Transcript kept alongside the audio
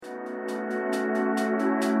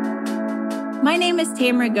My name is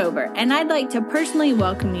Tamara Gober, and I'd like to personally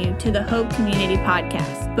welcome you to the Hope Community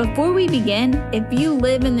Podcast. Before we begin, if you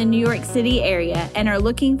live in the New York City area and are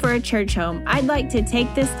looking for a church home, I'd like to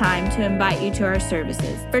take this time to invite you to our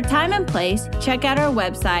services. For time and place, check out our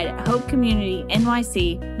website at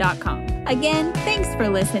hopecommunitynyc.com. Again, thanks for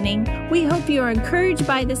listening. We hope you are encouraged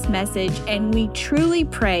by this message, and we truly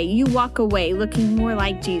pray you walk away looking more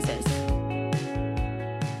like Jesus.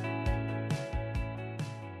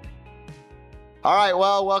 All right,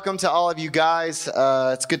 well, welcome to all of you guys.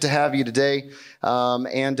 It's good to have you today,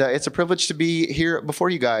 and it's a privilege to be here before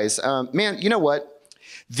you guys. Man, you know what?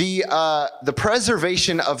 The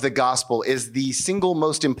preservation of the gospel is the single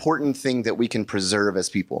most important thing that we can preserve as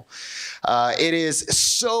people. It is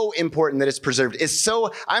so important that it's preserved.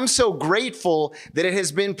 I'm so grateful that it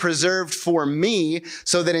has been preserved for me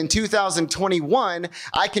so that in 2021,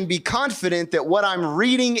 I can be confident that what I'm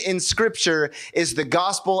reading in Scripture is the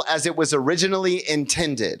gospel as it was originally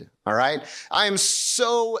intended. All right. I am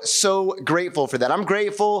so grateful for that. I'm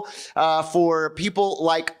grateful for people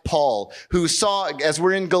like Paul, who saw, as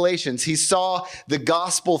we're in Galatians, he saw the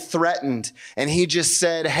gospel threatened and he just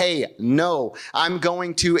said, hey, no, I'm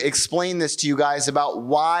going to explain this to you guys about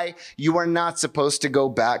why you are not supposed to go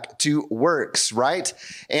back to works, right?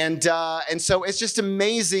 And so it's just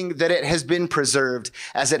amazing that it has been preserved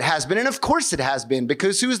as it has been. And of course it has been,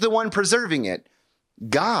 because who's the one preserving it?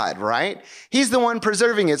 God, right? He's the one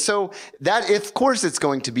preserving it. So that, of course, it's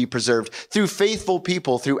going to be preserved through faithful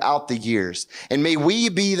people throughout the years. And may we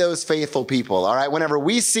be those faithful people, all right? Whenever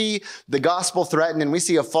we see the gospel threatened and we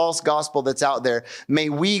see a false gospel that's out there, may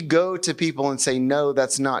we go to people and say, no,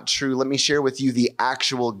 that's not true. Let me share with you the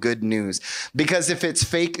actual good news. Because if it's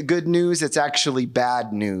fake good news, it's actually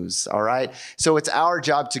bad news, all right? So it's our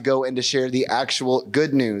job to go and to share the actual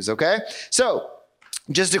good news, okay? So,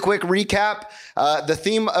 just a quick recap. The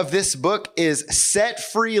theme of this book is set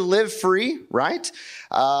free, live free, right?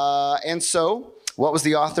 And so what was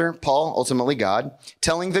the author? Paul, ultimately God,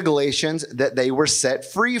 telling the Galatians that they were set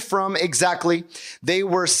free from exactly. They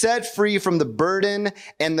were set free from the burden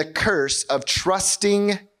and the curse of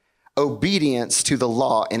trusting obedience to the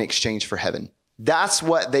law in exchange for heaven. That's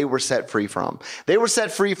what they were set free from. They were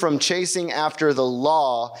set free from chasing after the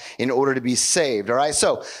law in order to be saved. All right.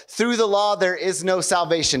 So through the law, there is no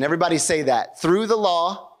salvation. Everybody say that. Through the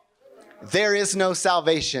law, there is no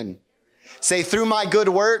salvation. Say, through my good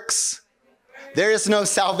works, there is no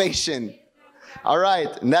salvation. All right.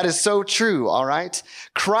 And that is so true. All right.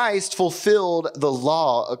 Christ fulfilled the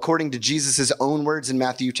law according to Jesus' own words in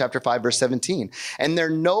Matthew chapter 5, verse 17. And they're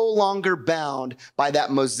no longer bound by that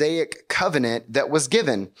Mosaic covenant that was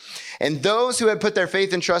given. And those who had put their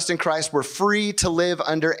faith and trust in Christ were free to live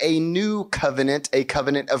under a new covenant, a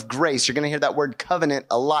covenant of grace. You're going to hear that word covenant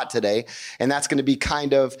a lot today. And that's going to be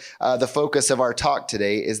kind of the focus of our talk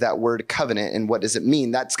today, is that word covenant. And what does it mean?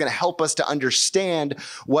 That's going to help us to understand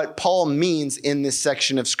what Paul means in this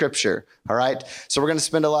section of Scripture. All right. So we're going to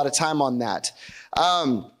spend a lot of time on that.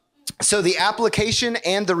 So the application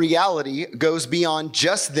and the reality goes beyond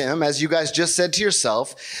just them. As you guys just said to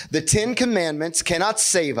yourself, the 10 commandments cannot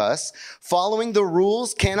save us. Following the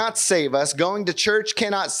rules cannot save us. Going to church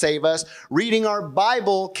cannot save us. Reading our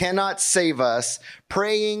Bible cannot save us.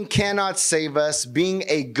 Praying cannot save us. Being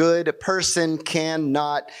a good person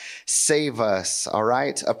cannot save us. All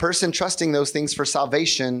right. A person trusting those things for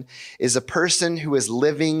salvation is a person who is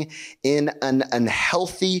living in an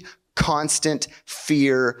unhealthy, constant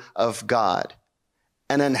fear of God.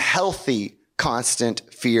 An unhealthy, constant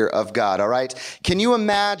fear of God, all right? Can you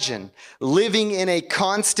imagine living in a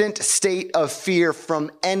constant state of fear from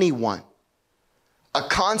anyone? A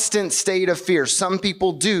constant state of fear. Some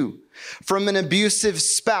people do. From an abusive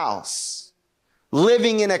spouse.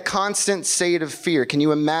 Living in a constant state of fear. Can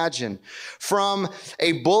you imagine? From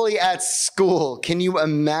a bully at school. Can you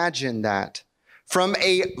imagine that? From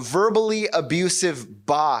a verbally abusive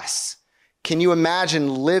boss. Can you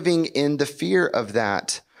imagine living in the fear of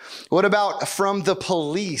that? What about from the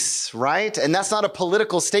police, right? And that's not a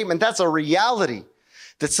political statement. That's a reality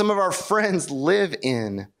that some of our friends live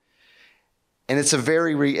in. And it's a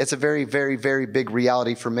very, very big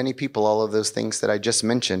reality for many people, all of those things that I just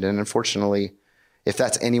mentioned. And unfortunately, if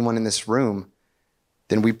that's anyone in this room,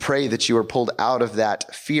 then we pray that you are pulled out of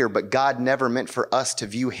that fear. But God never meant for us to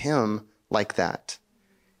view him like that.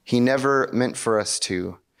 He never meant for us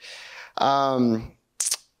to. Can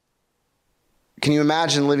you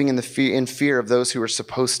imagine living in fear of those who are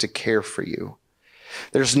supposed to care for you?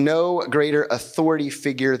 There's no greater authority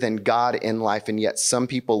figure than God in life, and yet some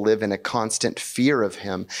people live in a constant fear of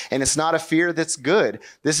him. And it's not a fear that's good.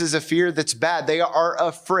 This is a fear that's bad. They are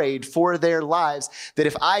afraid for their lives that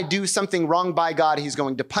if I do something wrong by God, he's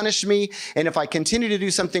going to punish me. And if I continue to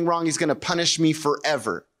do something wrong, he's going to punish me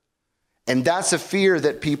forever. And that's a fear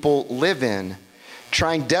that people live in,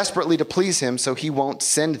 trying desperately to please him so he won't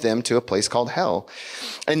send them to a place called hell.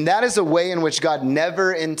 And that is a way in which God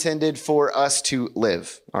never intended for us to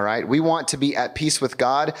live, all right? We want to be at peace with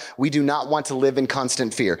God. We do not want to live in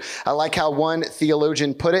constant fear. I like how one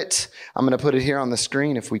theologian put it. I'm going to put it here on the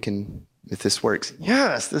screen if this works.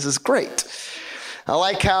 Yes, this is great. I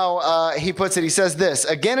like how he puts it. He says this,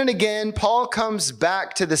 again and again, Paul comes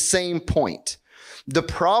back to the same point. The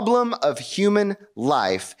problem of human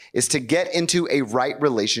life is to get into a right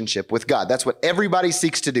relationship with God. That's what everybody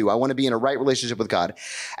seeks to do. I want to be in a right relationship with God.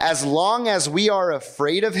 As long as we are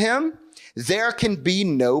afraid of him, there can be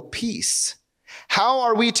no peace. How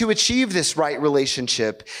are we to achieve this right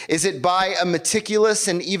relationship? Is it by a meticulous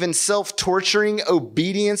and even self-torturing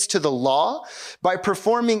obedience to the law? By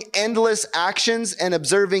performing endless actions and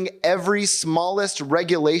observing every smallest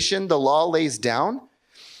regulation the law lays down?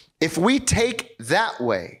 If we take that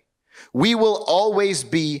way, we will always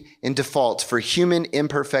be in default, for human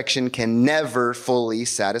imperfection can never fully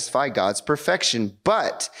satisfy God's perfection.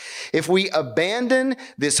 But if we abandon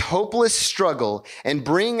this hopeless struggle and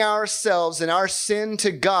bring ourselves and our sin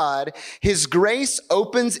to God, his grace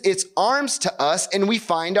opens its arms to us and we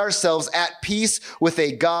find ourselves at peace with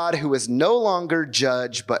a God who is no longer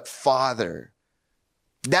judge, but Father.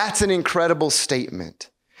 That's an incredible statement.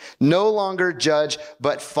 No longer judge,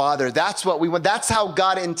 but Father. That's what we want. That's how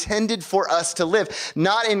God intended for us to live,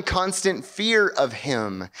 not in constant fear of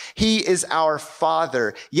him. He is our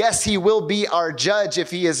Father. Yes, he will be our judge if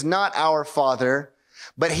he is not our Father,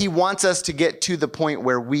 but he wants us to get to the point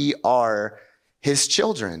where we are his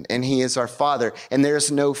children and he is our Father, and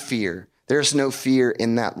there's no fear. There's no fear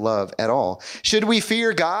in that love at all. Should we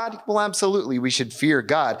fear God? Well, absolutely, we should fear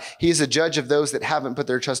God. He is a judge of those that haven't put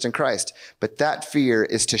their trust in Christ. But that fear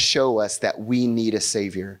is to show us that we need a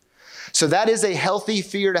Savior. So that is a healthy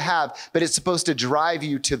fear to have, but it's supposed to drive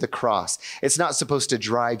you to the cross. It's not supposed to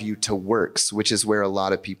drive you to works, which is where a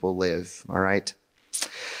lot of people live, all right?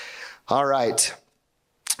 All right.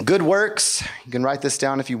 Good works, you can write this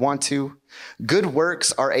down if you want to. Good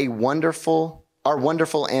works are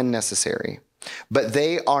wonderful and necessary, but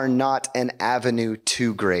they are not an avenue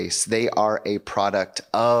to grace. They are a product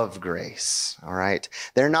of grace, all right?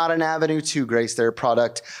 They're not an avenue to grace. They're a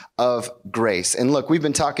product of grace. And look, we've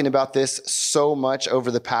been talking about this so much over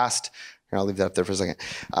the past, here, I'll leave that up there for a second.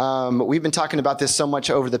 We've been talking about this so much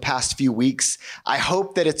over the past few weeks. I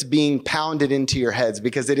hope that it's being pounded into your heads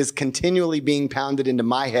because it is continually being pounded into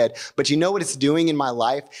my head. But you know what it's doing in my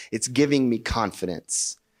life? It's giving me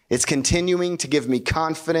confidence. It's continuing to give me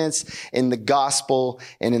confidence in the gospel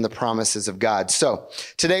and in the promises of God. So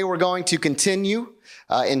today we're going to continue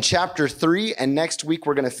in chapter 3, and next week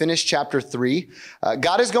we're going to finish chapter 3.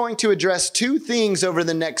 God is going to address two things over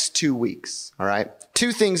the next 2 weeks, all right?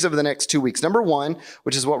 Two things over the next 2 weeks. Number one,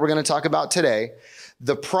 which is what we're going to talk about today,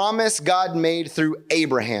 the promise God made through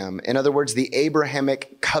Abraham. In other words, the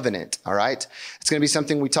Abrahamic covenant, all right? It's going to be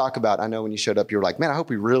something we talk about. I know when you showed up, you were like, man, I hope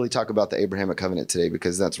we really talk about the Abrahamic covenant today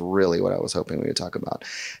because that's really what I was hoping we would talk about.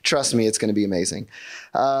 Trust me, it's going to be amazing.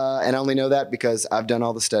 And I only know that because I've done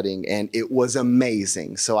all the studying and it was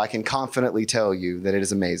amazing. So I can confidently tell you that it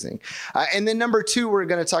is amazing. And then number two, we're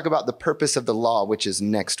going to talk about the purpose of the law, which is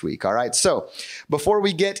next week, all right? So before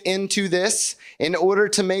we get into this, in order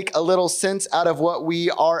to make a little sense out of what we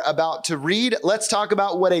are about to read, let's talk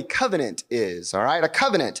about what a covenant is, all right? A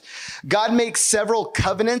covenant. God makes several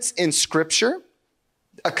covenants in Scripture.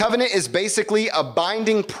 A covenant is basically a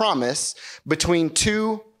binding promise between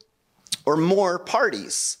two or more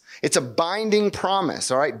parties. It's a binding promise,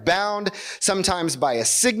 all right? Bound sometimes by a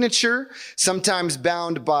signature, sometimes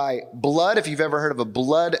bound by blood, if you've ever heard of a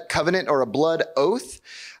blood covenant or a blood oath.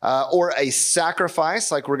 Or a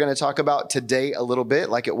sacrifice, like we're going to talk about today a little bit,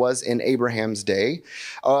 like it was in Abraham's day.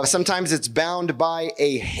 Sometimes it's bound by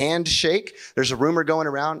a handshake. There's a rumor going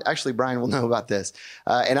around. Actually, Brian will know about this.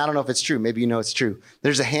 And I don't know if it's true. Maybe you know it's true.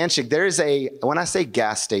 There's a handshake. When I say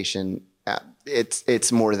gas station,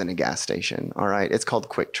 it's more than a gas station, all right? It's called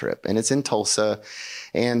Quick Trip, and it's in Tulsa.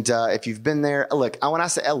 And if you've been there, look, I'm going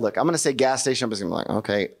to say gas station, I'm just going to be like,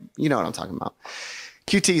 okay, you know what I'm talking about.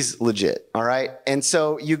 QT's legit, all right? And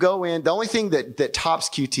so you go in, the only thing that tops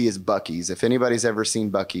QT is Buc-ee's. If anybody's ever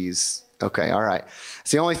seen Buc-ee's, okay, all right.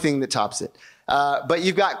 It's the only thing that tops it. But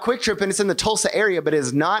you've got Quick Trip, and it's in the Tulsa area, but it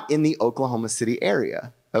is not in the Oklahoma City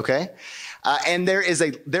area. Okay. And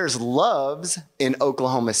there's Loves in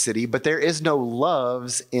Oklahoma City, but there is no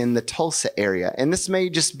Loves in the Tulsa area. And this may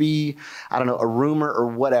just be, I don't know, a rumor or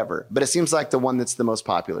whatever, but it seems like the one that's the most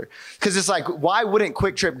popular. Because it's like, why wouldn't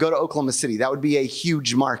Quick Trip go to Oklahoma City? That would be a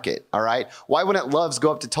huge market, all right? Why wouldn't Loves go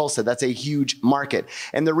up to Tulsa? That's a huge market.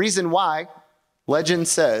 And the reason why, legend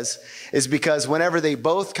says, is because whenever they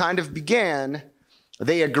both kind of began,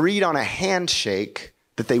 they agreed on a handshake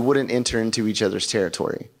that they wouldn't enter into each other's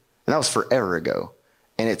territory. And that was forever ago.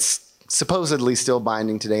 And it's supposedly still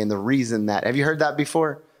binding today. And the reason that, have you heard that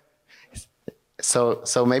before? So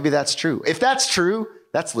maybe that's true. If that's true,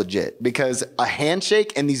 that's legit, because a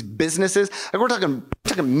handshake and these businesses, like we're talking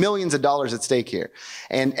millions of dollars at stake here.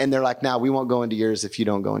 And they're like, we won't go into yours if you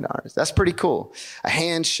don't go into ours. That's pretty cool. A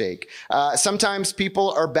handshake. Sometimes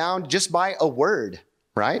people are bound just by a word.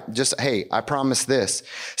 Right? Just, hey, I promise this.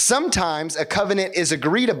 Sometimes a covenant is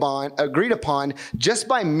agreed upon just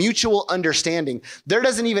by mutual understanding. There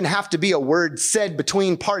doesn't even have to be a word said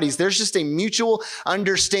between parties. There's just a mutual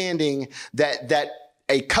understanding that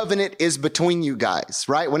a covenant is between you guys,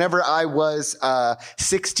 right? Whenever I was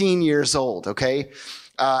 16 years old, okay?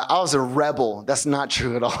 I was a rebel. That's not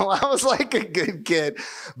true at all. I was like a good kid,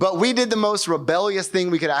 but we did the most rebellious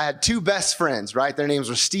thing we could. I had two best friends, right? Their names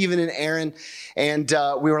were Steven and Aaron. And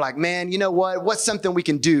we were like, man, you know what? What's something we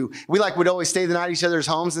can do? We would always stay the night at each other's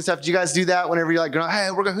homes and stuff. Did you guys do that whenever you're like, hey,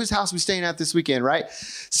 whose house are we staying at this weekend, right?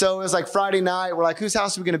 So it was like Friday night. We're like, whose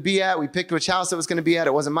house are we going to be at? We picked which house it was going to be at.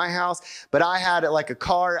 It wasn't my house, but I had like a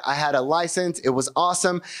car. I had a license. It was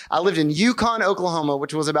awesome. I lived in Yukon, Oklahoma,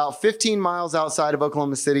 which was about 15 miles outside of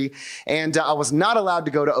Oklahoma City. And I was not allowed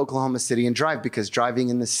to go to Oklahoma City and drive because driving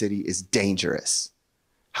in the city is dangerous.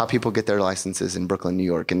 How people get their licenses in Brooklyn, New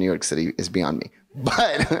York, and New York City is beyond me.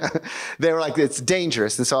 But they were like, it's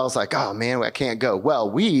dangerous. And so I was like, oh man, I can't go. Well,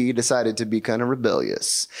 we decided to be kind of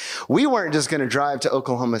rebellious. We weren't just going to drive to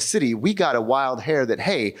Oklahoma City. We got a wild hair that,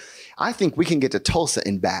 hey, I think we can get to Tulsa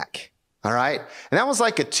and back. All right. And that was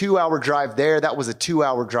like a 2-hour drive there. That was a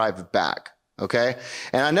 2-hour drive back. Okay.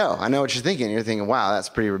 And I know what you're thinking. You're thinking, wow, that's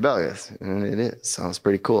pretty rebellious. And it is. So it was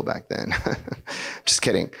pretty cool back then. Just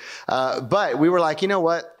kidding. But we were like, you know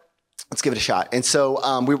what? Let's give it a shot. And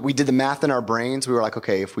so we did the math in our brains. We were like,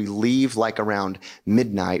 okay, if we leave like around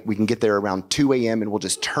midnight, we can get there around 2 a.m. and we'll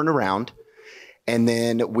just turn around and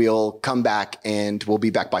then we'll come back and we'll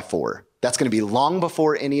be back by 4. That's going to be long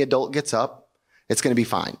before any adult gets up. It's going to be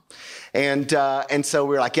fine. And so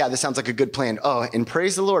we were like, yeah, this sounds like a good plan. Oh, and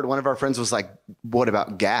praise the Lord. One of our friends was like, what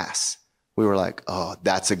about gas? We were like, oh,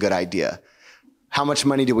 that's a good idea. How much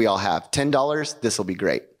money do we all have? $10? This will be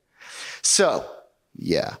great. So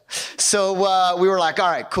yeah. So we were like, all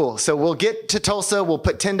right, cool. So we'll get to Tulsa. We'll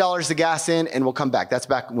put $10 of gas in and we'll come back. That's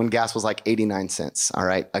back when gas was like 89 cents. All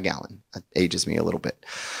right. A gallon. That ages me a little bit.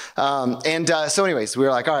 So anyways, we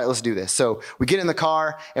were like, all right, let's do this. So we get in the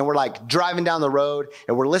car and we're like driving down the road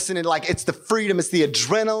and we're listening to like, it's the freedom. It's the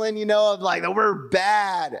adrenaline, of like, we're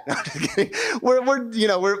bad.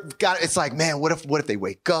 It's like, man, what if they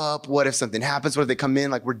wake up? What if something happens? What if they come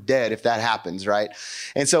in? Like we're dead if that happens. Right.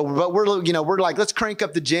 And so, but we're like, let's crank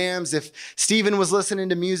up the jams. If Steven was listening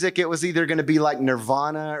to music, it was either going to be like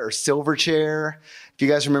Nirvana or Silverchair. If you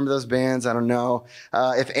guys remember those bands, I don't know.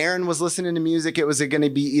 If Aaron was listening to music, it was going to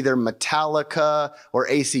be either Metallica or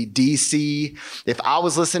AC/DC. If I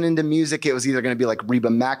was listening to music, it was either going to be like Reba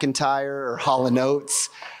McEntire or Hall & Oates.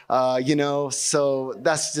 So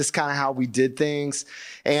that's just kind of how we did things.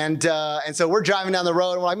 And so we're driving down the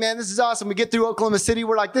road and we're like, man, this is awesome. We get through Oklahoma City.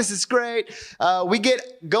 We're like, this is great. We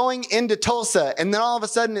get going into Tulsa. And then all of a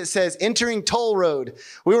sudden it says entering toll road.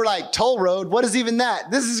 We were like, toll road? What is even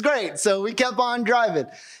that? This is great. So we kept on driving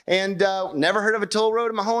and never heard of a toll road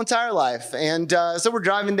in my whole entire life. And so we're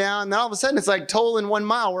driving down and then all of a sudden it's like toll in 1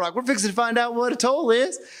 mile. We're like, we're fixing to find out what a toll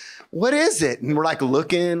is. What is it? And we're like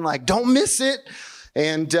looking like, don't miss it.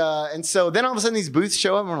 And so then all of a sudden these booths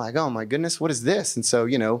show up and we're like, oh my goodness, what is this? And so,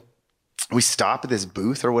 we stop at this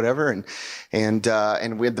booth or whatever. And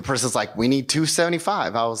we had the person's like, we need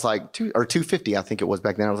 $2.75. I was like, $2.50. I think it was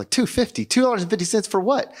back then. I was like, $2.50, $2.50 for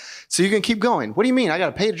what? So you can keep going. What do you mean? I got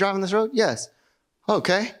to pay to drive on this road? Yes.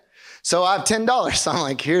 Okay. So I have $10. So I'm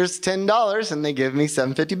like, here's $10. And they give me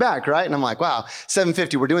 $7.50 back. Right. And I'm like, wow,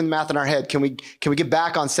 $7.50. We're doing the math in our head. Can we get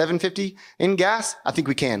back on $7.50 in gas? I think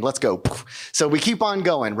we can. Let's go. So we keep on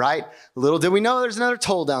going. Right. Little did we know there's another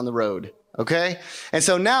toll down the road. Okay. And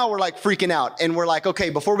so now we're like freaking out and we're like, okay,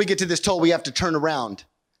 before we get to this toll, we have to turn around.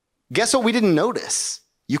 Guess what? We didn't notice.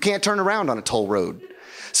 You can't turn around on a toll road.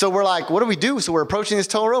 So we're like, what do we do? So we're approaching this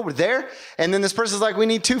toll road. We're there. And then this person's like, we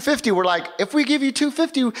need $250. We're like, if we give you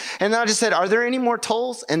 $250. And then I just said, are there any more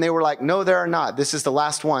tolls? And they were like, no, there are not. This is the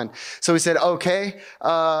last one. So we said, okay,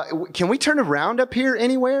 can we turn around up here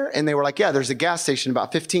anywhere? And they were like, yeah, there's a gas station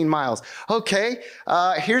about 15 miles. Okay,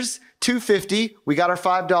 here's $250. We got our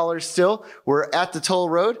 $5 still. We're at the toll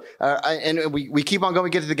road. And we keep on going. We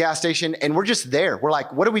get to the gas station and we're just there. We're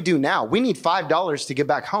like, what do we do now? We need $5 to get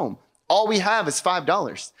back home. All we have is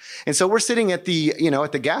 $5. And so we're sitting at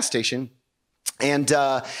the gas station. And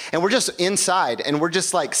we're just inside and we're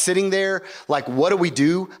just like sitting there, like, what do we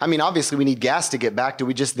do? I mean, obviously we need gas to get back. Do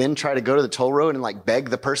we just then try to go to the toll road and like beg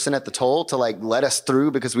the person at the toll to like let us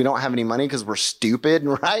through because we don't have any money because we're stupid,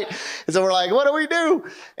 right? And so we're like, what do we do?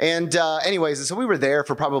 And anyways, so we were there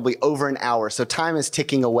for probably over an hour. So time is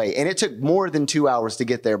ticking away. And it took more than 2 hours to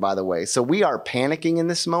get there, by the way. So we are panicking in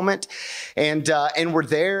this moment. And we're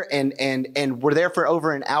there and we're there for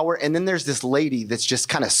over an hour. And then there's this lady that's just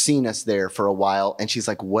kind of seen us there for a while. And she's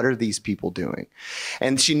like, what are these people doing?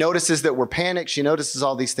 And she notices that we're panicked. She notices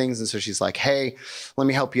all these things. And so she's like, hey, let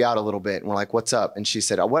me help you out a little bit. And we're like, what's up? And she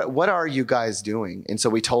said, what are you guys doing? And so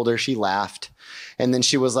we told her. She laughed. And then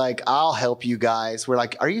she was like, I'll help you guys. We're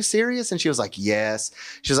like, are you serious? And she was like, yes.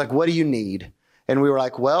 She was like, what do you need? And we were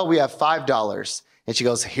like, well, we have $5. And she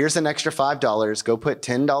goes, here's an extra $5. Go put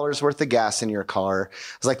 $10 worth of gas in your car.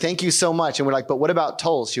 I was like, thank you so much. And we're like, but what about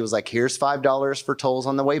tolls? She was like, here's $5 for tolls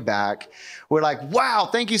on the way back. We're like, wow,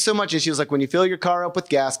 thank you so much. And she was like, when you fill your car up with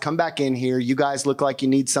gas, come back in here. You guys look like you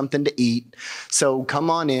need something to eat. So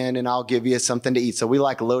come on in and I'll give you something to eat. So we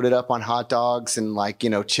like loaded up on hot dogs and like,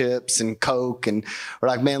 chips and Coke. And we're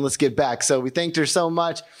like, man, let's get back. So we thanked her so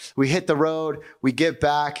much. We hit the road. We get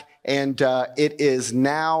back. And it is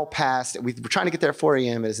now past, we're trying to get there at 4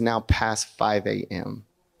 a.m. It is now past 5 a.m.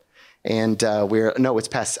 And it's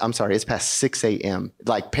past 6 a.m.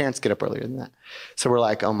 Like parents get up earlier than that. So we're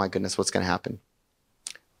like, oh my goodness, what's going to happen?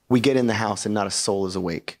 We get in the house and not a soul is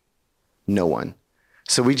awake. No one.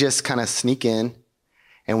 So we just kind of sneak in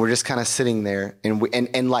and we're just kind of sitting there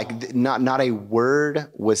and like not a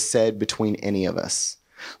word was said between any of us.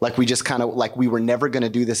 Like we just kind of like we were never going to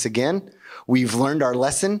do this again. We've learned our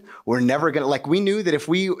lesson. We're never going to, like, we knew that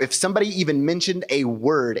if somebody even mentioned a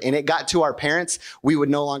word and it got to our parents, we would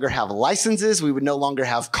no longer have licenses. We would no longer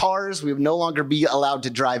have cars. We would no longer be allowed to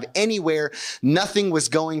drive anywhere. Nothing was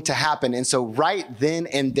going to happen. And so right then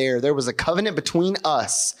and there was a covenant between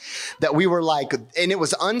us that we were like, and it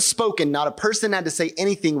was unspoken. Not a person had to say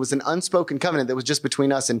anything. It was an unspoken covenant that was just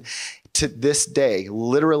between us. And to this day,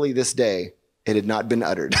 literally this day, it had not been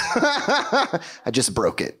uttered. I just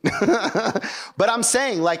broke it. But I'm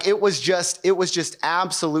saying like it was just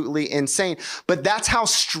absolutely insane. But that's how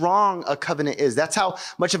strong a covenant is. That's how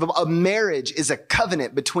much of a marriage is a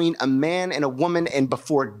covenant between a man and a woman. And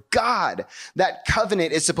before God, that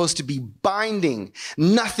covenant is supposed to be binding.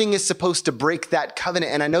 Nothing is supposed to break that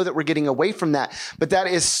covenant. And I know that we're getting away from that, but that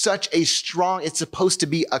is such a strong, it's supposed to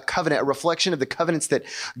be a covenant, a reflection of the covenants that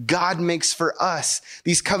God makes for us.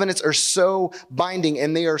 These covenants are so binding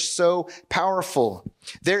and they are so powerful.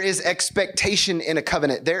 There is expectation in a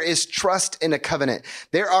covenant. There is trust in a covenant.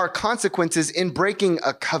 There are consequences in breaking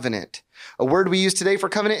a covenant. A word we use today for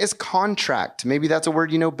covenant is contract. Maybe that's a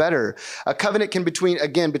word you know better. A covenant can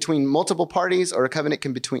between multiple parties, or a covenant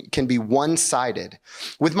can be one-sided.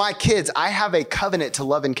 With my kids, I have a covenant to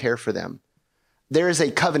love and care for them. There is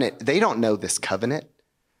a covenant. They don't know this covenant,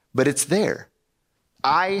 but it's there.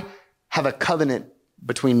 I have a covenant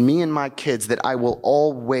between me and my kids that I will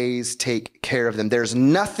always take care of them. There's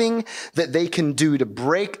nothing that they can do to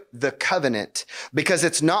break the covenant because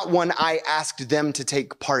it's not one I asked them to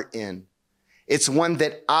take part in. It's one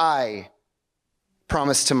that I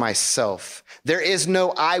promised to myself. There is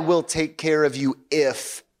no I will take care of you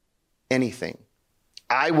if anything.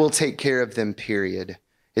 I will take care of them, period.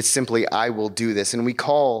 It's simply I will do this. And we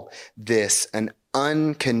call this an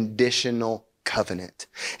unconditional covenant.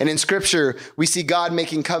 And in scripture, we see God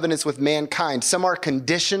making covenants with mankind. Some are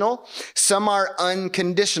conditional, some are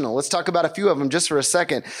unconditional. Let's talk about a few of them just for a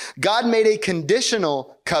second. God made a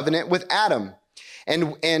conditional covenant with Adam,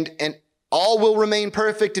 and all will remain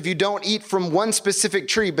perfect if you don't eat from one specific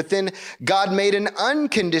tree. But then God made an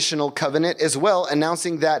unconditional covenant as well,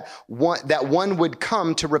 announcing that one would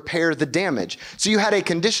come to repair the damage. So you had a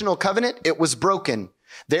conditional covenant, it was broken.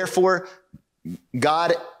 Therefore,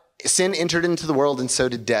 God sin entered into the world, and so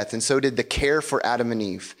did death, and so did the care for Adam and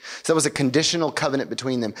Eve. So that was a conditional covenant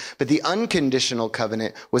between them. But the unconditional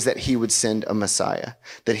covenant was that he would send a Messiah,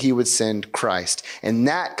 that he would send Christ. And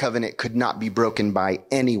that covenant could not be broken by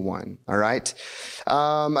anyone, all right?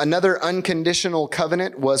 Another unconditional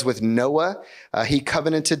covenant was with Noah. He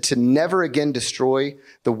covenanted to never again destroy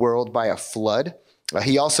the world by a flood.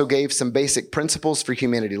 He also gave some basic principles for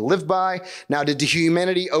humanity to live by. Now, did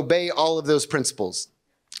humanity obey all of those principles?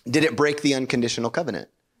 Did it break the unconditional covenant?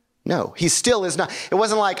 No, he still is not. It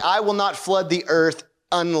wasn't like, I will not flood the earth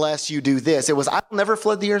unless you do this. It was, I will never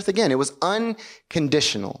flood the earth again. It was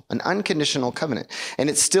unconditional, an unconditional covenant. And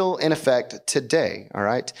it's still in effect today, all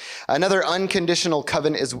right? Another unconditional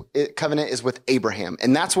covenant is with Abraham.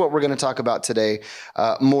 And that's what we're going to talk about today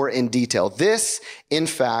more in detail. This, in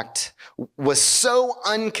fact, was so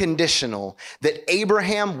unconditional that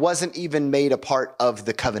Abraham wasn't even made a part of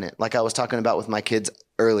the covenant, like I was talking about with my kids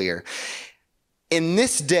earlier. In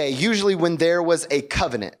this day, usually when there was a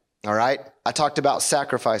covenant, all right, I talked about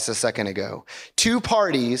sacrifice a second ago. Between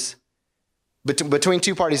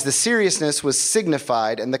two parties, the seriousness was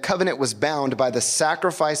signified and the covenant was bound by the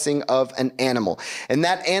sacrificing of an animal. And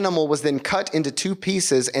that animal was then cut into two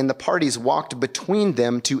pieces and the parties walked between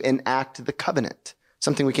them to enact the covenant.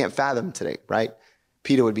 Something we can't fathom today, right?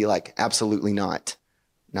 PETA would be like, absolutely not.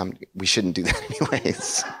 Now, we shouldn't do that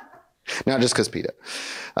anyways. Not just because PETA,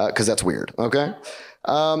 because that's weird, okay?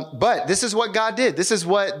 But this is what God did. This is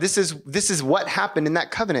what happened in that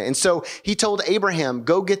covenant. And so he told Abraham,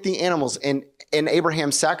 go get the animals. And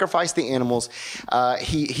Abraham sacrificed the animals.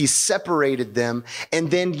 He separated them. And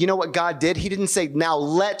then you know what God did? He didn't say, now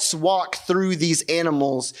let's walk through these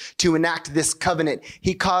animals to enact this covenant.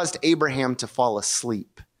 He caused Abraham to fall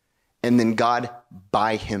asleep. And then God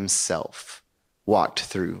by himself walked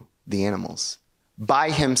through the animals.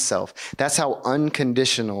 By himself. That's how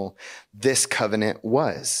unconditional this covenant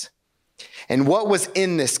was. And what was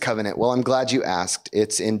in this covenant? Well, I'm glad you asked.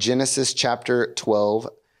 It's in Genesis chapter 12,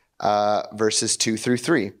 verses 2 through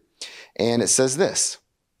 3. And it says this.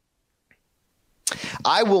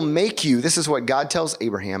 I will make you, this is what God tells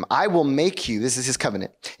Abraham, I will make you, this is his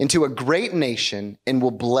covenant, into a great nation and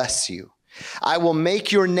will bless you. I will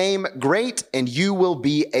make your name great and you will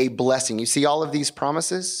be a blessing. You see all of these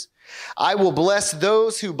promises? I will bless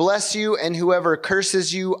those who bless you, and whoever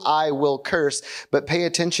curses you, I will curse. But pay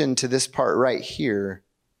attention to this part right here.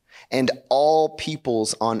 And all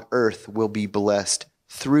peoples on earth will be blessed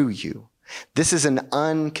through you. This is an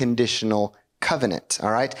unconditional covenant,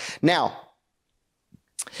 all right? Now,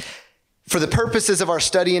 for the purposes of our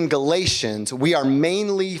study in Galatians, we are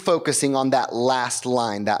mainly focusing on that last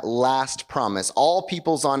line, that last promise. All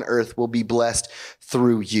peoples on earth will be blessed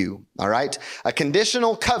through you, all right? A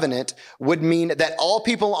conditional covenant would mean that all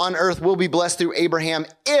people on earth will be blessed through Abraham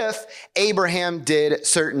if Abraham did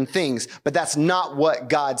certain things. But that's not what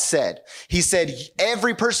God said. He said,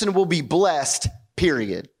 every person will be blessed,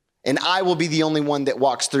 period. And I will be the only one that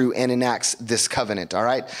walks through and enacts this covenant, all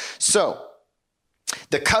right? So,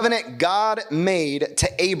 the covenant God made to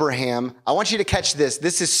Abraham, I want you to catch this.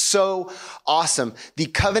 This is so awesome. The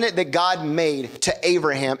covenant that God made to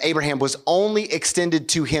Abraham was only extended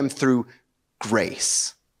to him through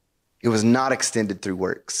grace. It was not extended through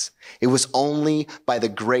works. It was only by the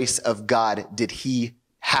grace of God did he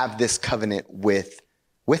have this covenant with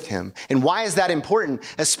him. And why is that important?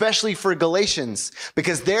 Especially for Galatians,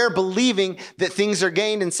 because they're believing that things are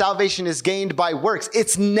gained and salvation is gained by works.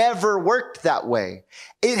 It's never worked that way.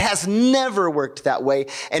 It has never worked that way.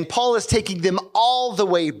 And Paul is taking them all the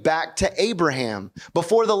way back to Abraham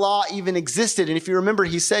before the law even existed. And if you remember,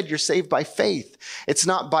 he said, you're saved by faith. It's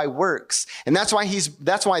not by works. And that's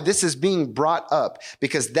why this is being brought up,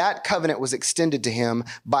 because that covenant was extended to him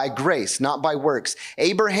by grace, not by works.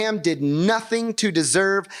 Abraham did nothing to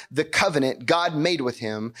deserve the covenant God made with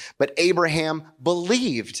him, but Abraham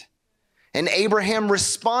believed. And Abraham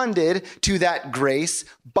responded to that grace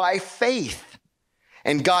by faith.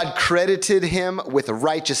 And God credited him with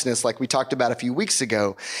righteousness, like we talked about a few weeks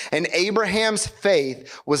ago. And Abraham's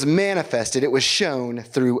faith was manifested. It was shown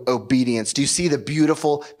through obedience. Do you see the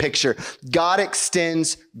beautiful picture? God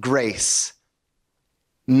extends grace.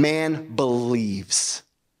 Man believes.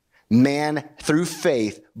 Man, through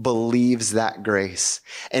faith, believes that grace.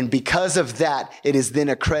 And because of that, it is then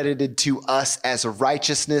accredited to us as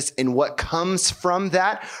righteousness. And what comes from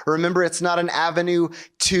that, remember, it's not an avenue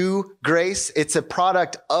to grace. It's a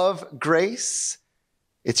product of grace.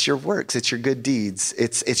 It's your works. It's your good deeds.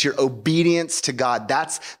 It's your obedience to God.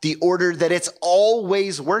 That's the order that it's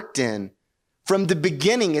always worked in From the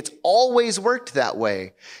beginning, it's always worked that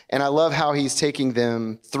way. And I love how he's taking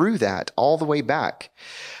them through that all the way back.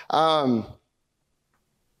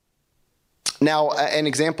 Now, an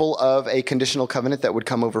example of a conditional covenant that would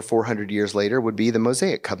come over 400 years later would be the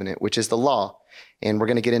Mosaic covenant, which is the law. And we're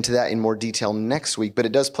going to get into that in more detail next week, but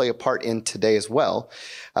it does play a part in today as well.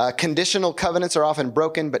 Conditional covenants are often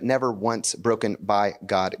broken, but never once broken by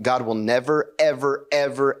God. God will never, ever,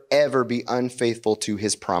 ever, ever be unfaithful to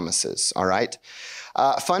his promises, all right?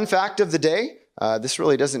 Fun fact of the day, this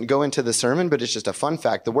really doesn't go into the sermon, but it's just a fun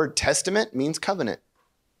fact. The word testament means covenant.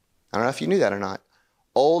 I don't know if you knew that or not.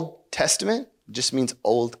 Old Testament just means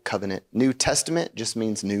old covenant. New Testament just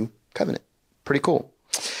means new covenant. Pretty cool.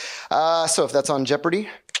 So if that's on Jeopardy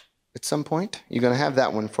at some point, you're going to have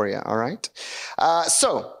that one for you, all right?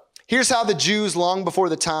 So here's how the Jews, long before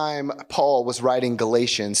the time Paul was writing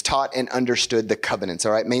Galatians, taught and understood the covenants,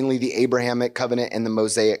 all right? Mainly the Abrahamic covenant and the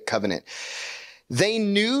Mosaic covenant. They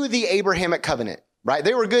knew the Abrahamic covenant, right?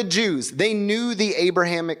 They were good Jews. They knew the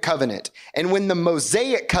Abrahamic covenant. And when the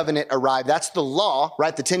Mosaic covenant arrived, that's the law,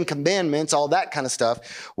 right? The 10 Commandments, all that kind of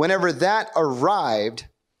stuff. Whenever that arrived,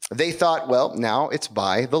 they thought, well, now it's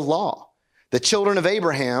by the law. The children of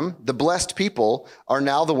Abraham, the blessed people, are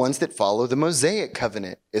now the ones that follow the Mosaic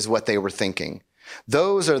covenant, is what they were thinking.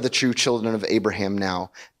 Those are the true children of Abraham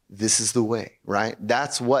now. This is the way, right?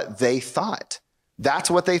 That's what they thought.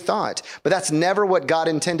 That's what they thought. But that's never what God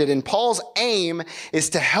intended. And Paul's aim is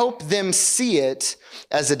to help them see it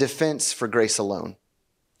as a defense for grace alone.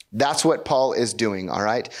 That's what Paul is doing, all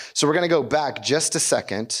right? So we're going to go back just a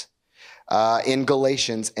second in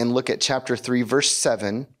Galatians and look at chapter 3, verse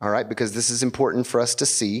 7, all right, because this is important for us to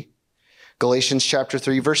see. Galatians chapter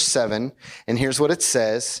 3, verse 7, and here's what it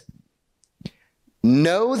says.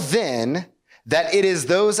 Know then that it is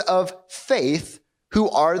those of faith who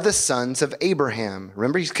are the sons of Abraham.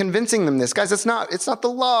 Remember, he's convincing them this. Guys, it's not the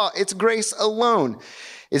law, it's grace alone.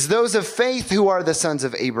 It's those of faith who are the sons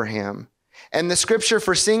of Abraham. And the scripture,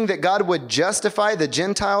 foreseeing that God would justify the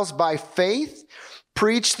Gentiles by faith,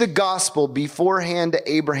 preached the gospel beforehand to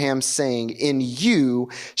Abraham, saying, in you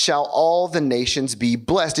shall all the nations be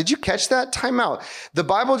blessed. Did you catch that? Time out. The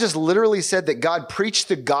Bible just literally said that God preached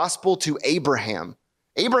the gospel to Abraham.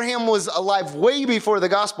 Abraham was alive way before the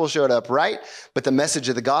gospel showed up, right? But the message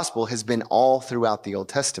of the gospel has been all throughout the Old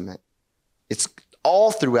Testament. It's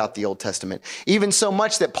all throughout the Old Testament. Even so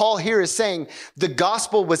much that Paul here is saying the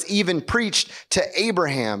gospel was even preached to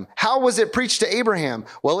Abraham. How was it preached to Abraham?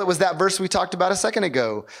 Well, it was that verse we talked about a second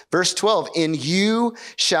ago. Verse 12, in you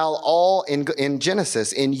shall all, in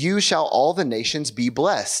Genesis, in you shall all the nations be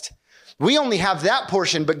blessed. We only have that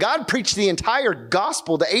portion, but God preached the entire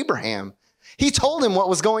gospel to Abraham. He told him what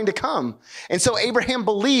was going to come. And so Abraham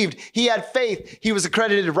believed, he had faith, he was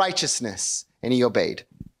accredited righteousness, and he obeyed.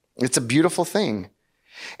 It's a beautiful thing.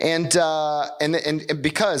 And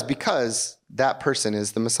because that person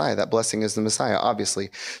is the Messiah, that blessing is the Messiah, obviously.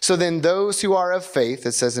 So then those who are of faith,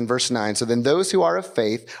 it says in verse 9, so then those who are of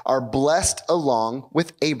faith are blessed along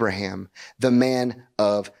with Abraham, the man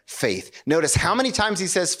of faith. Notice how many times he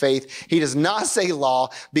says faith. He does not say law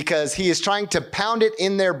because he is trying to pound it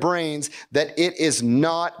in their brains that it is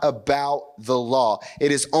not about the law.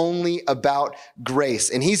 It is only about grace.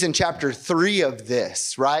 And he's in chapter 3 of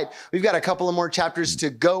this, right? We've got a couple of more chapters to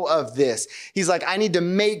go of this. He's like, I need to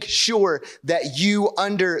make sure that you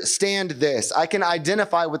understand this. I can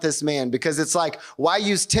identify with this man because it's like, why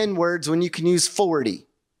use 10 words when you can use 40?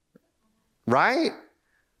 Right?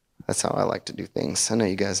 That's how I like to do things. I know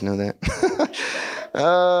you guys know that.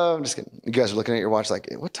 I'm just kidding. You guys are looking at your watch like,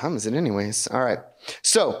 what time is it anyways? All right.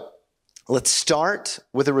 So let's start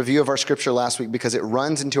with a review of our scripture last week because it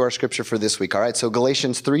runs into our scripture for this week. All right. So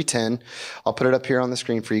Galatians 3:10, I'll put it up here on the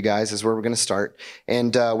screen for you guys is where we're going to start.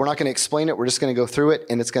 And we're not going to explain it. We're just going to go through it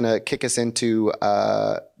and it's going to kick us into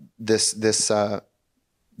the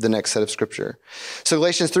next set of scripture. So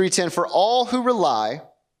Galatians 3:10, for all who rely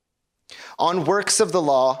on works of the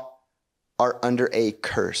law are under a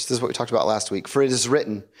curse. This is what we talked about last week. For it is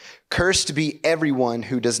written, cursed be everyone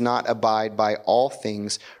who does not abide by all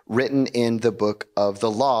things written in the book of the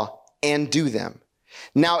law and do them.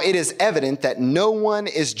 Now it is evident that no one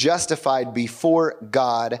is justified before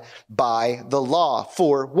God by the law.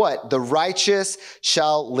 For what? The righteous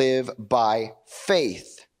shall live by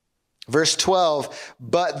faith. Verse 12,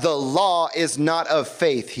 but the law is not of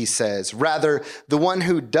faith, he says. Rather, the one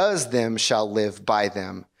who does them shall live by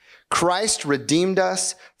them. Christ redeemed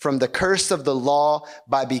us from the curse of the law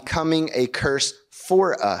by becoming a curse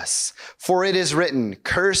for us. For it is written,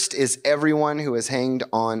 cursed is everyone who is hanged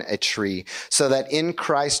on a tree, so that in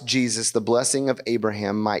Christ Jesus the blessing of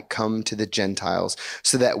Abraham might come to the Gentiles,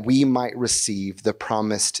 so that we might receive the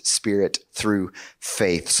promised Spirit through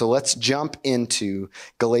faith. So let's jump into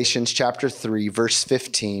Galatians chapter 3, verse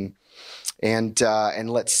 15. And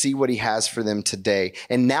let's see what he has for them today.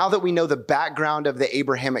 And now that we know the background of the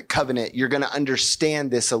Abrahamic covenant, you're going to understand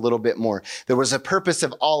this a little bit more. There was a purpose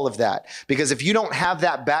of all of that. Because if you don't have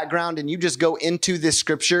that background and you just go into this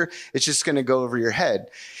scripture, it's just going to go over your head.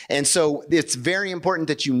 And so it's very important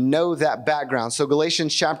that you know that background. So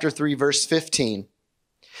Galatians chapter 3, verse 15,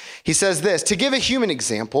 he says this, to give a human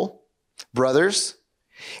example, brothers,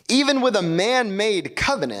 even with a man-made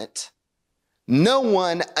covenant, no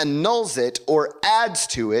one annuls it or adds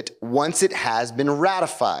to it once it has been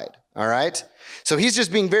ratified. All right. So he's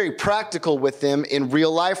just being very practical with them in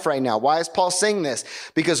real life right now. Why is Paul saying this?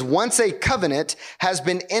 Because once a covenant has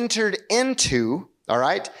been entered into, all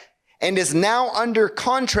right, and is now under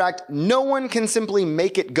contract, no one can simply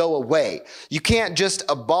make it go away. You can't just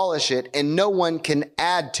abolish it and no one can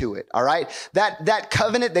add to it, all right? That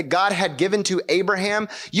covenant that God had given to Abraham,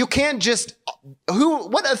 you can't just,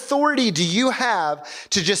 what authority do you have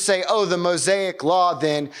to just say, oh, the Mosaic law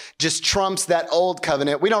then just trumps that old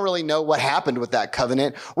covenant? We don't really know what happened with that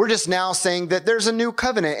covenant. We're just now saying that there's a new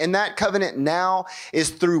covenant, and that covenant now is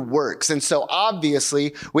through works. And so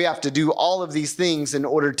obviously we have to do all of these things in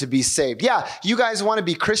order to be saved. Yeah, you guys want to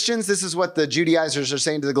be Christians? This is what the Judaizers are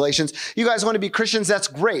saying to the Galatians. You guys want to be Christians? That's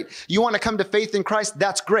great. You want to come to faith in Christ?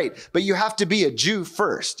 That's great. But you have to be a Jew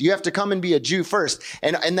first. You have to come and be a Jew first.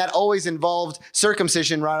 And that always involved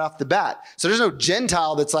circumcision right off the bat. So there's no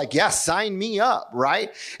Gentile that's like, yeah, sign me up,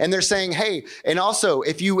 right? And they're saying, hey, and also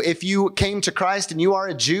if you came to Christ and you are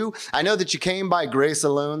a Jew, I know that you came by grace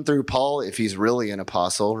alone through Paul, if he's really an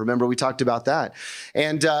apostle. Remember, we talked about that.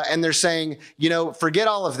 And they're saying, forget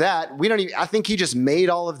all of that. I think he just made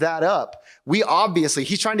all of that up.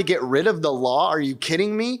 He's trying to get rid of the law. Are you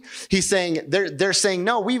kidding me? He's saying, they're saying,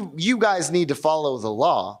 no, you guys need to follow the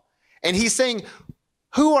law. And he's saying,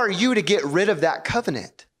 who are you to get rid of that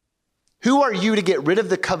covenant? Who are you to get rid of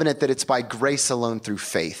the covenant that it's by grace alone through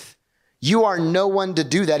faith? You are no one to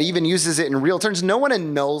do that. He even uses it in real terms. No one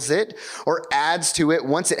annuls it or adds to it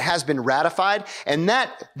once it has been ratified. And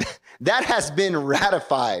that has been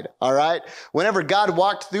ratified, all right? Whenever God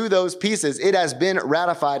walked through those pieces, it has been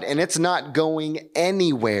ratified, and it's not going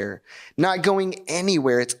anywhere. Not going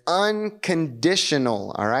anywhere. It's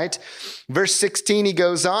unconditional, all right? Verse 16, he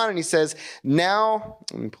goes on and he says, now,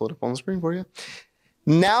 let me pull it up on the screen for you.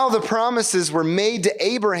 Now the promises were made to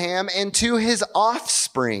Abraham and to his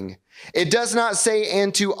offspring. It does not say,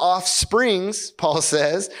 and to offsprings, Paul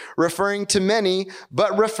says, referring to many,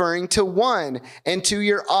 but referring to one, and to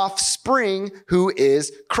your offspring, who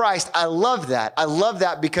is Christ. I love that. I love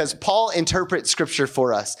that because Paul interprets scripture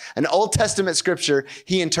for us. An Old Testament scripture,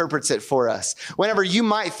 he interprets it for us. Whenever you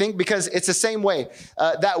might think, because it's the same way,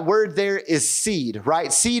 that word there is seed,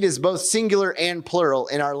 right? Seed is both singular and plural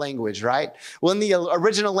in our language, right? Well, in the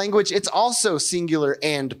original language, it's also singular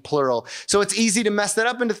and plural. So it's easy to mess that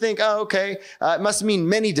up and to think, oh, okay, it must mean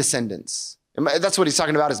many descendants. That's what he's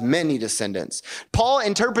talking about, is many descendants. Paul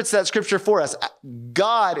interprets that scripture for us.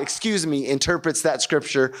 God, interprets that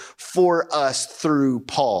scripture for us through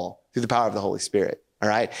Paul, through the power of the Holy Spirit. All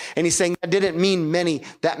right. And he's saying that didn't mean many.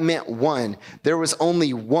 That meant one. There was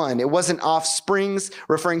only one. It wasn't offsprings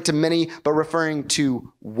referring to many, but referring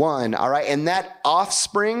to one. All right. And that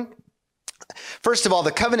offspring, first of all,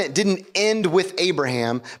 the covenant didn't end with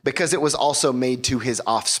Abraham because it was also made to his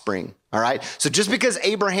offspring. All right. So just because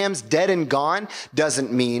Abraham's dead and gone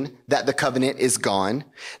doesn't mean that the covenant is gone.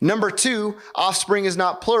 Number two, offspring is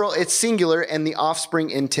not plural. It's singular. And the offspring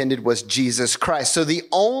intended was Jesus Christ. So the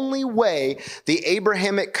only way the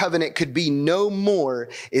Abrahamic covenant could be no more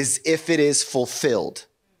is if it is fulfilled.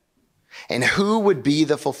 And who would be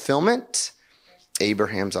the fulfillment?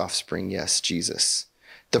 Abraham's offspring. Yes, Jesus.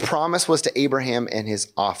 The promise was to Abraham and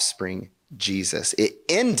his offspring, Jesus. It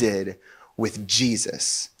ended with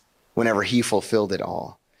Jesus whenever he fulfilled it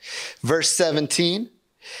all. Verse 17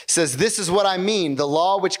 says, this is what I mean. The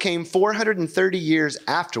law which came 430 years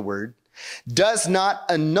afterward does not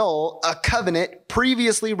annul a covenant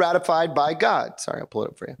previously ratified by God. Sorry, I'll pull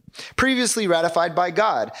it up for you. Previously ratified by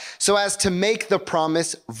God, so as to make the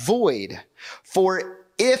promise void. For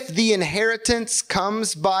if the inheritance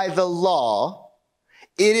comes by the law,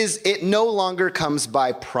 it no longer comes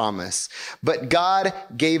by promise, but God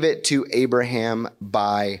gave it to Abraham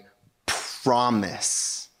by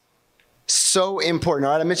promise. So important.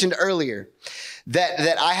 All right, I mentioned earlier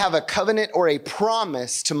that I have a covenant or a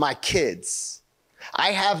promise to my kids.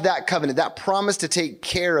 I have that covenant, that promise to take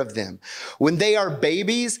care of them. When they are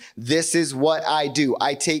babies, this is what I do.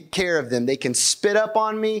 I take care of them. They can spit up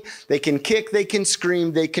on me. They can kick. They can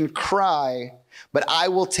scream. They can cry. But I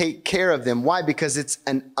will take care of them. Why? Because it's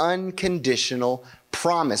an unconditional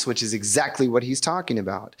promise, which is exactly what he's talking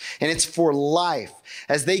about. And it's for life.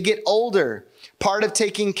 As they get older, part of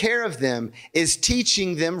taking care of them is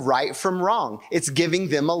teaching them right from wrong. It's giving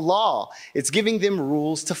them a law. It's giving them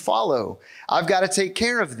rules to follow. I've got to take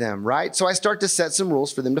care of them, right? So I start to set some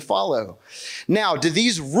rules for them to follow. Now, do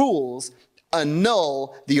these rules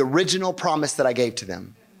annul the original promise that I gave to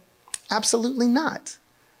them? Absolutely not.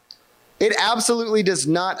 It absolutely does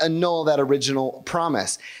not annul that original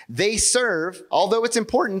promise. They serve, although it's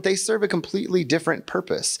important, they serve a completely different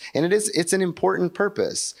purpose. And it's an important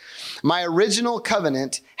purpose. My original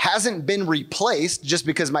covenant hasn't been replaced just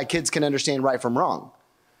because my kids can understand right from wrong.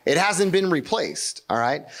 It hasn't been replaced, all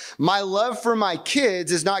right? My love for my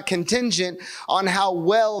kids is not contingent on how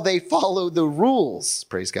well they follow the rules,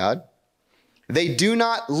 praise God. They do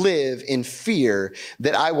not live in fear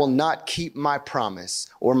that I will not keep my promise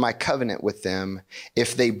or my covenant with them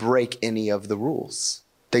if they break any of the rules.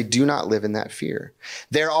 They do not live in that fear.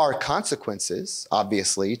 There are consequences,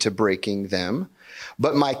 obviously, to breaking them,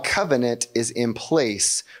 but my covenant is in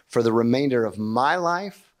place for the remainder of my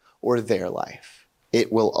life or their life.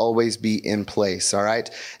 It will always be in place, all right?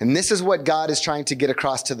 And this is what God is trying to get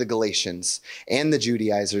across to the Galatians and the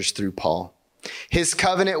Judaizers through Paul. His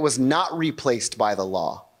covenant was not replaced by the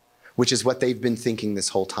law, which is what they've been thinking this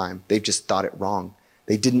whole time. They've just thought it wrong.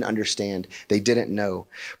 They didn't understand. They didn't know.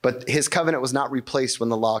 But his covenant was not replaced when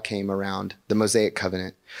the law came around, the Mosaic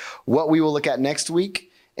covenant. What we will look at next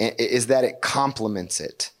week is that it complements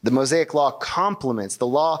it. The Mosaic law complements, the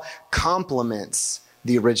law complements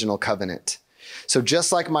the original covenant. So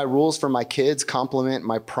just like my rules for my kids complement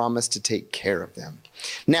my promise to take care of them.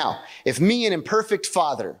 Now, if me, an imperfect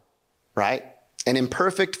father, right? An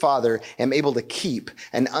imperfect father am able to keep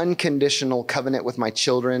an unconditional covenant with my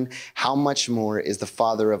children, how much more is the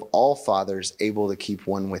Father of all fathers able to keep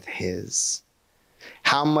one with his?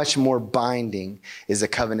 How much more binding is a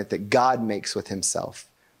covenant that God makes with himself?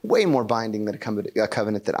 Way more binding than a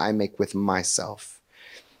covenant that I make with myself.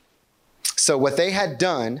 So what they had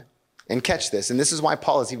done, and catch this, and this is why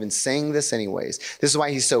Paul is even saying this anyways. This is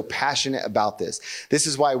why he's so passionate about this. This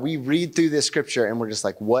is why we read through this scripture and we're just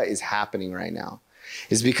like, what is happening right now?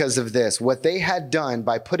 Is because of this. What they had done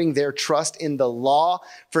by putting their trust in the law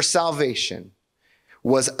for salvation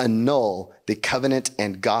was annul the covenant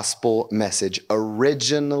and gospel message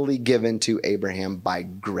originally given to Abraham by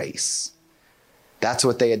grace. That's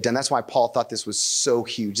what they had done. That's why Paul thought this was so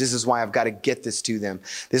huge. This is why I've got to get this to them.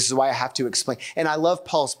 This is why I have to explain. And I love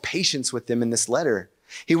Paul's patience with them in this letter.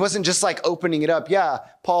 He wasn't just like opening it up. Yeah,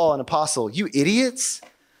 Paul, an apostle, you idiots.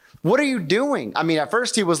 What are you doing? I mean, at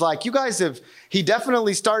first he was like, he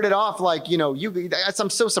definitely started off like, I'm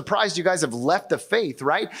so surprised you guys have left the faith,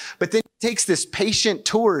 right? But then he takes this patient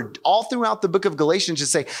tour all throughout the book of Galatians to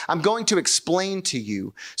say, I'm going to explain to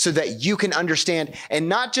you so that you can understand, and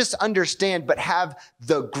not just understand, but have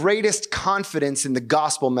the greatest confidence in the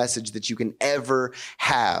gospel message that you can ever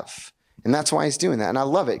have. And that's why he's doing that. And I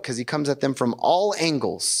love it because he comes at them from all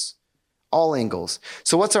angles.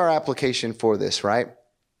 So what's our application for this, right?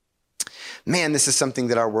 Man, this is something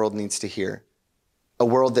that our world needs to hear. A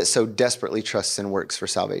world that so desperately trusts and works for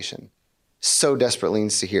salvation. So desperately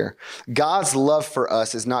needs to hear. God's love for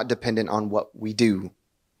us is not dependent on what we do.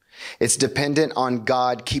 It's dependent on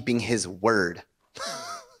God keeping his word.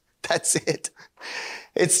 That's it.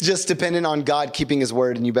 It's just dependent on God keeping his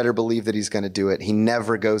word, and you better believe that he's going to do it. He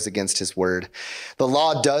never goes against his word. The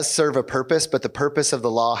law does serve a purpose, but the purpose of the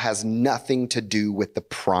law has nothing to do with the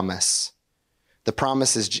promise. The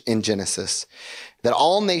promise is in Genesis that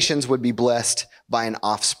all nations would be blessed by an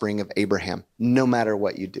offspring of Abraham, no matter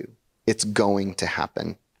what you do. It's going to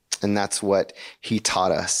happen. And that's what he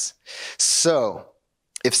taught us. So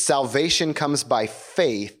if salvation comes by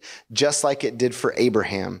faith, just like it did for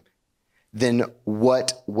Abraham, then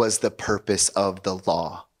what was the purpose of the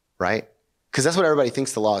law, right? Because that's what everybody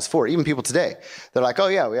thinks the law is for. Even people today, they're like, oh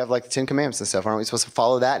yeah, we have like the 10 Commandments and stuff. Aren't we supposed to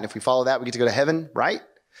follow that? And if we follow that, we get to go to heaven, right?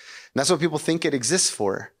 And that's what people think it exists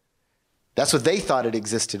for. That's what they thought it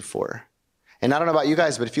existed for. And I don't know about you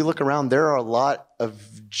guys, but if you look around, there are a lot of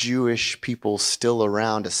Jewish people still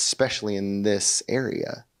around, especially in this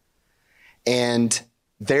area. And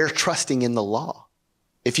they're trusting in the law.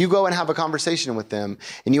 If you go and have a conversation with them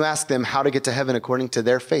and you ask them how to get to heaven according to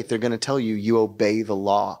their faith, they're going to tell you, you obey the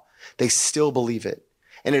law. They still believe it.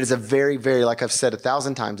 And it is a very, very, like I've said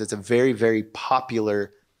 1,000 times, it's a very, very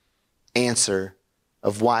popular answer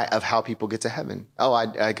of how people get to heaven. Oh,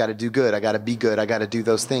 I got to do good. I got to be good. I got to do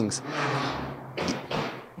those things.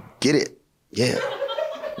 Get it? Yeah.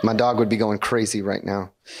 My dog would be going crazy right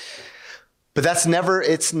now. But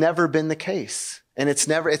it's never been the case. And it's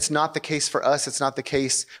not the case for us. It's not the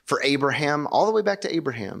case for Abraham, all the way back to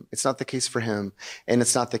Abraham. It's not the case for him. And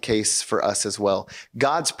it's not the case for us as well.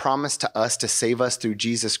 God's promise to us to save us through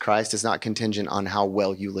Jesus Christ is not contingent on how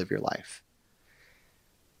well you live your life.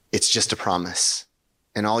 It's just a promise.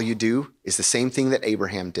 And all you do is the same thing that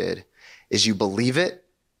Abraham did, is you believe it,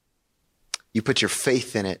 you put your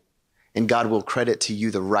faith in it, and God will credit to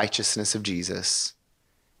you the righteousness of Jesus.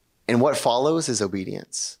 And what follows is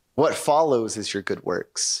obedience. What follows is your good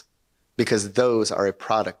works, because those are a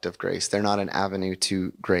product of grace. They're not an avenue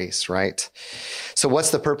to grace, right? So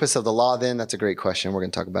what's the purpose of the law then? That's a great question. We're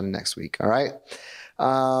going to talk about it next week, all right?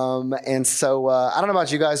 And so I don't know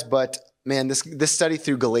about you guys, but man, this study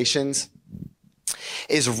through Galatians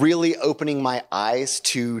is really opening my eyes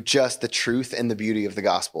to just the truth and the beauty of the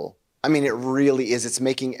gospel. I mean, it really is.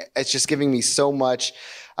 It's just giving me so much.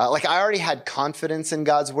 Like I already had confidence in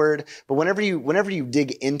God's word, but whenever you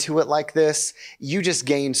dig into it like this, you just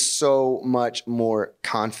gain so much more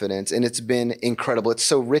confidence, and it's been incredible. It's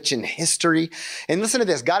so rich in history. And listen to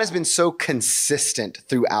this. God has been so consistent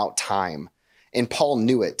throughout time, and Paul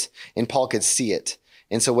knew it, and Paul could see it.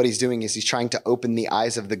 And so what he's doing is he's trying to open the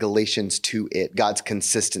eyes of the Galatians to it, God's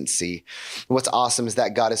consistency. What's awesome is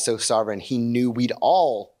that God is so sovereign. He knew we'd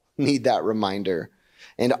all need that reminder,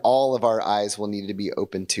 and all of our eyes will need to be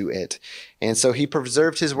open to it. And so he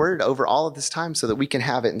preserved his word over all of this time so that we can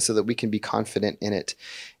have it and so that we can be confident in it,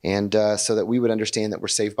 and so that we would understand that we're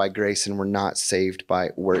saved by grace and we're not saved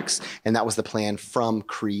by works. And that was the plan from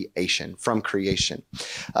creation.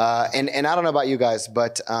 And I don't know about you guys,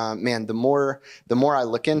 but man, the more I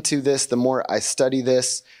look into this, the more I study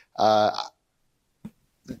this,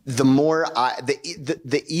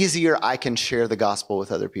 the easier I can share the gospel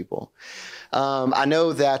with other people. I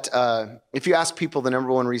know that if you ask people the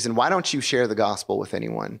number one reason, why don't you share the gospel with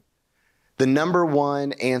anyone? The number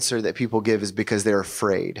one answer that people give is because they're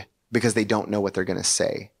afraid, because they don't know what they're going to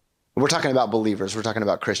say. We're talking about believers. We're talking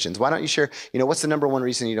about Christians. Why don't you share? What's the number one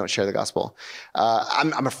reason you don't share the gospel?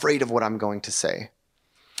 I'm afraid of what I'm going to say.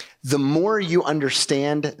 The more you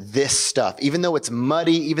understand this stuff, even though it's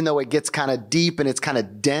muddy, even though it gets kind of deep and it's kind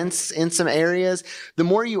of dense in some areas, the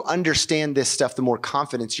more you understand this stuff, the more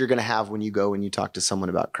confidence you're going to have when you go and you talk to someone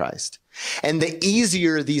about Christ. And the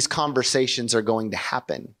easier these conversations are going to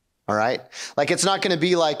happen. All right. Like, it's not going to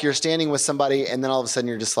be like you're standing with somebody and then all of a sudden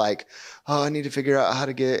you're just like, oh, I need to figure out how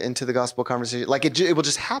to get into the gospel conversation. Like it will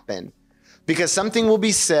just happen because something will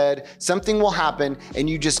be said, something will happen, and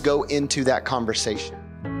you just go into that conversation.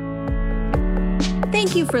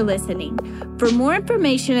 Thank you for listening. For more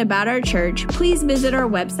information about our church, please visit our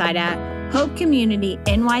website at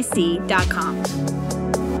hopecommunitynyc.com.